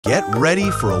Get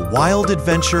ready for a wild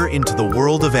adventure into the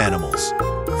world of animals.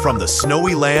 From the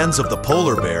snowy lands of the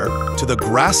polar bear to the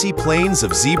grassy plains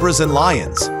of zebras and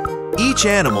lions, each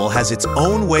animal has its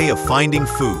own way of finding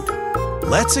food.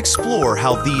 Let's explore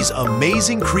how these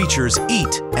amazing creatures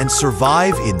eat and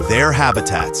survive in their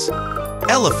habitats.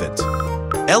 Elephant.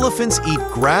 Elephants eat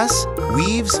grass,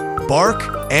 leaves, bark,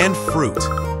 and fruit.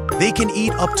 They can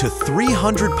eat up to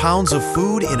 300 pounds of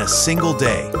food in a single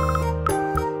day.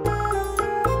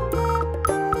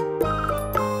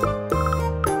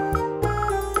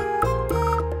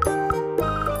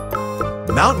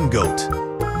 Mountain goat.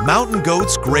 Mountain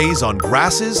goats graze on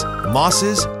grasses,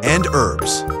 mosses, and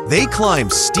herbs. They climb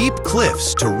steep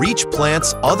cliffs to reach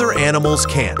plants other animals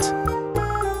can't.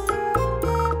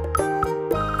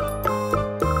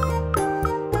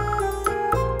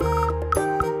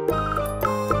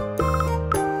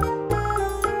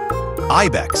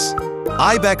 Ibex.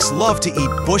 Ibex love to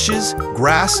eat bushes,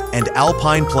 grass, and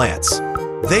alpine plants.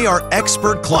 They are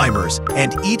expert climbers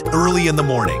and eat early in the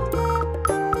morning.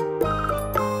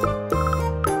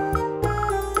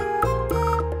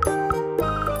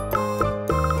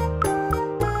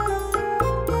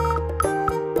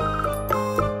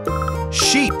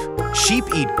 Sheep. Sheep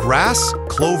eat grass,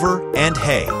 clover, and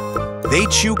hay. They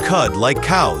chew cud like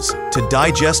cows to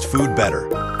digest food better.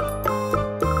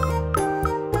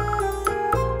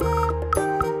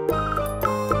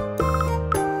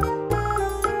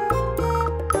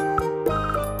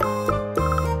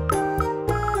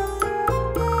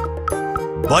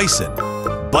 Bison.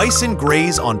 Bison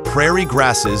graze on prairie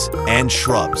grasses and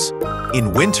shrubs.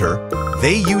 In winter,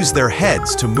 they use their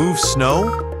heads to move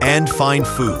snow and find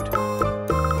food.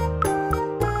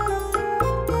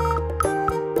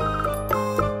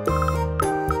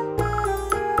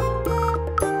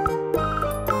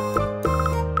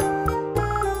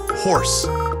 Horse.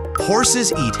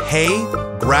 Horses eat hay,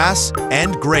 grass,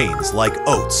 and grains like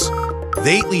oats.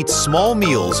 They eat small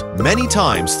meals many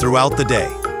times throughout the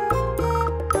day.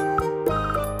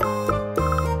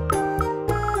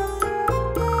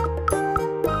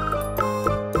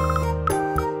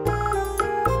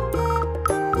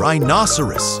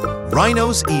 Rhinoceros.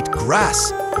 Rhinos eat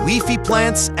grass, leafy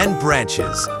plants, and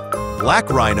branches. Black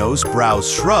rhinos browse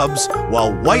shrubs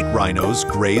while white rhinos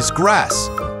graze grass.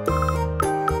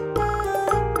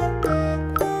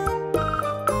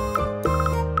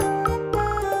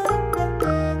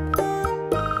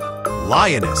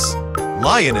 Lioness.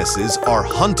 Lionesses are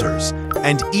hunters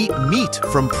and eat meat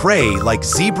from prey like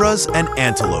zebras and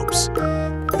antelopes.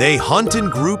 They hunt in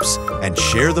groups and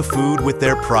share the food with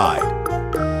their pride.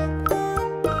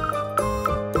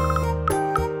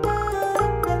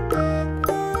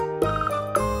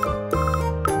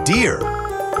 Deer.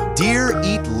 Deer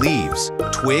eat leaves,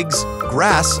 twigs,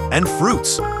 grass, and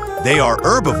fruits. They are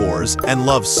herbivores and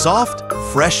love soft,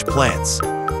 fresh plants.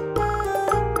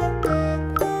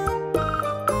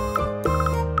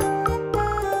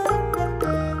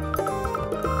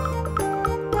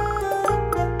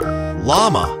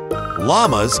 Llama.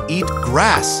 Llamas eat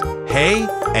grass, hay,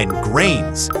 and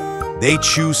grains. They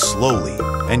chew slowly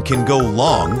and can go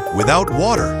long without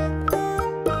water.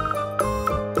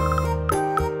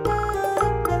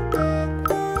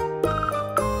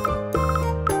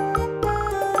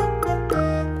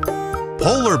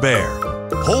 Polar bear.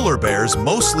 Polar bears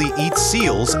mostly eat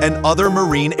seals and other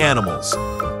marine animals.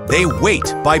 They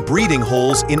wait by breeding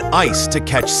holes in ice to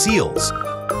catch seals.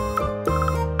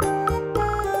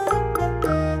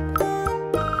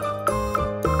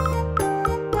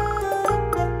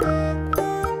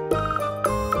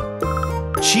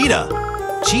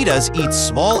 Cheetah. Cheetahs eat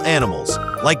small animals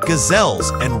like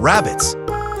gazelles and rabbits.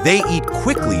 They eat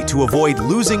quickly to avoid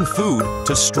losing food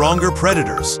to stronger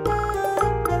predators.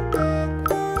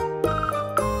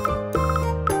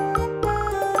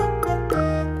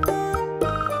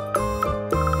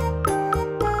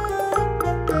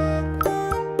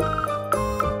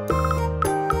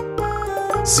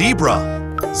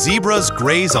 Zebra. Zebras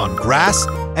graze on grass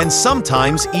and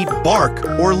sometimes eat bark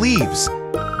or leaves.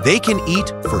 They can eat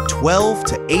for 12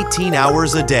 to 18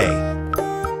 hours a day.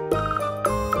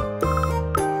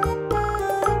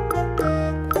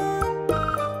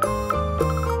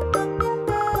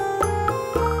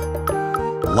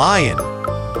 Lion.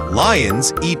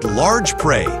 Lions eat large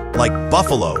prey like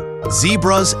buffalo,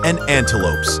 zebras, and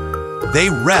antelopes. They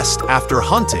rest after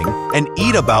hunting and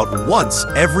eat about once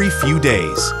every few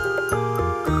days.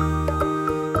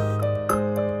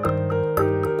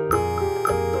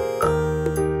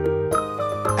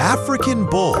 African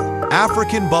bull.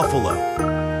 African buffalo.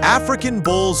 African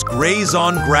bulls graze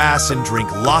on grass and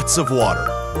drink lots of water.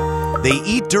 They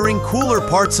eat during cooler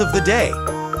parts of the day.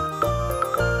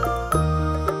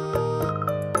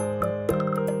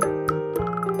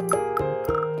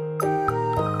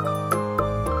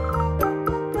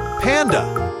 panda.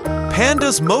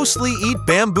 Pandas mostly eat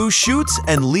bamboo shoots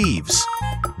and leaves.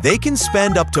 They can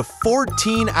spend up to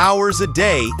 14 hours a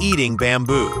day eating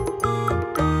bamboo.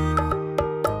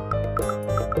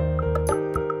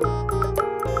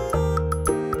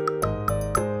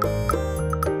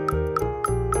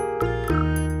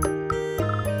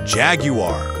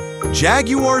 Jaguar.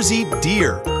 Jaguars eat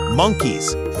deer,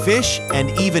 monkeys, fish, and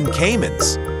even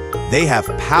caimans. They have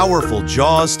powerful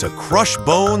jaws to crush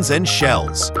bones and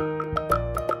shells.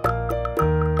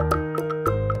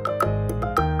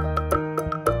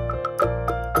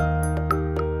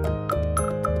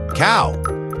 Cow.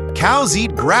 Cows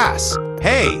eat grass,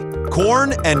 hay,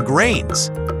 corn, and grains.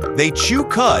 They chew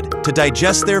cud to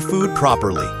digest their food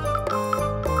properly.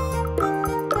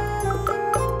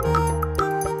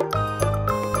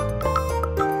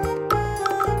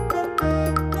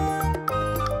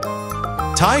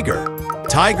 Tiger.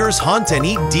 Tigers hunt and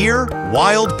eat deer,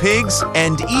 wild pigs,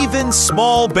 and even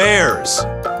small bears.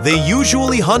 They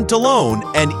usually hunt alone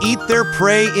and eat their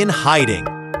prey in hiding.